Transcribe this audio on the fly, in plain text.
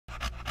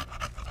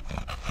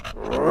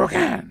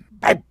UCAN.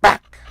 Bye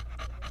back.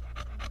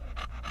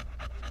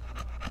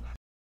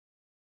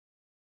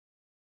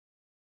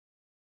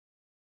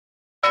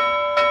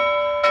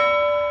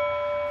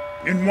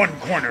 In one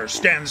corner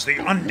stands the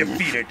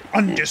undefeated,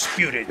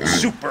 undisputed,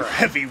 super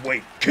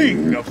heavyweight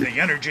king of the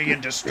energy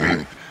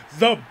industry,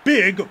 the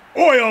Big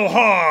Oil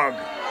Hog.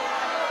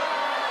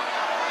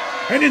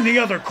 And in the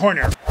other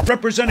corner,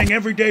 representing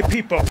everyday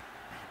people,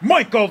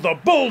 Michael the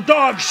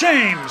Bulldog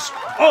Shames,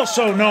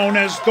 also known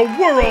as the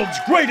world's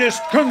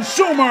greatest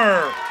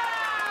consumer.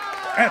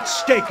 At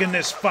stake in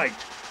this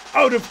fight,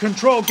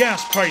 out-of-control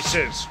gas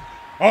prices.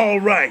 All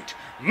right,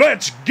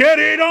 let's get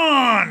it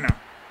on!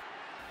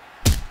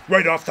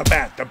 Right off the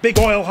bat, the Big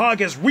Oil Hog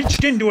has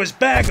reached into his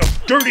bag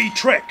of dirty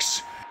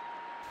tricks.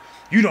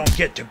 You don't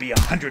get to be a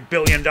 $100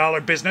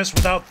 billion business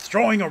without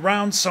throwing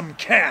around some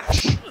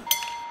cash.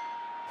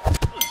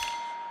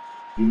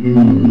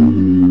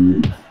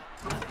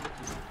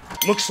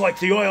 Looks like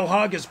the Oil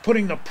Hog is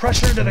putting the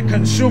pressure to the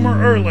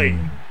consumer early.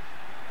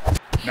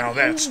 Now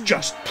that's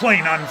just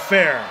plain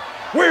unfair.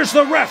 Where's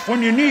the ref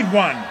when you need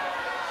one?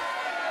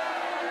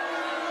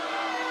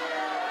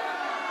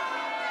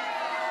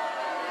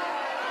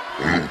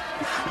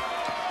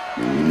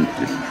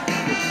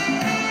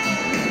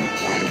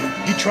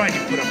 He tried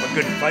to put up a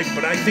good fight,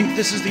 but I think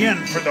this is the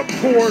end for the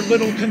poor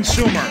little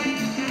consumer.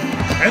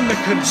 And the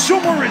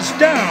consumer is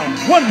down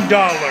 $1,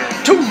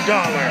 $2,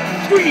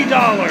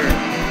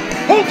 $3.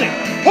 Hold it!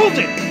 Hold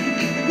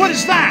it! What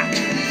is that?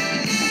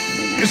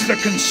 Is the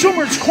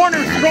consumer's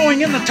corner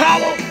throwing in the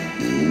towel?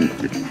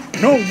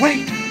 No,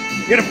 wait!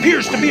 It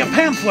appears to be a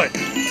pamphlet.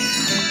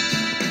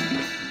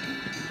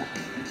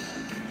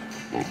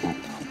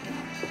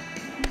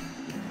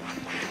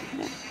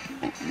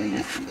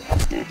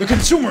 The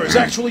consumer is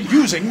actually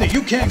using the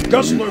UCAN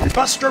Guzzler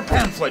Buster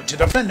pamphlet to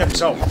defend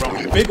himself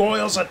from Big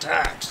Oil's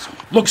attacks.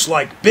 Looks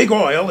like Big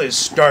Oil is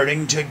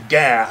starting to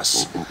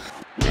gas.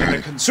 And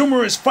the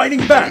consumer is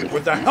fighting back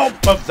with the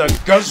help of the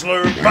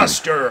Guzzler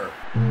Buster.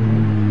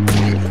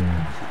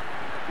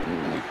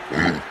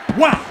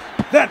 Wow!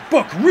 That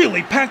book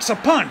really packs a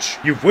punch!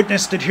 You've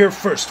witnessed it here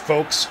first,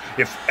 folks.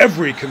 If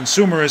every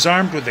consumer is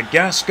armed with the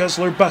Gas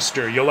Guzzler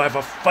Buster, you'll have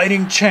a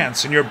fighting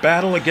chance in your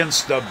battle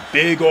against the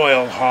Big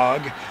Oil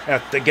Hog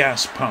at the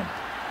gas pump.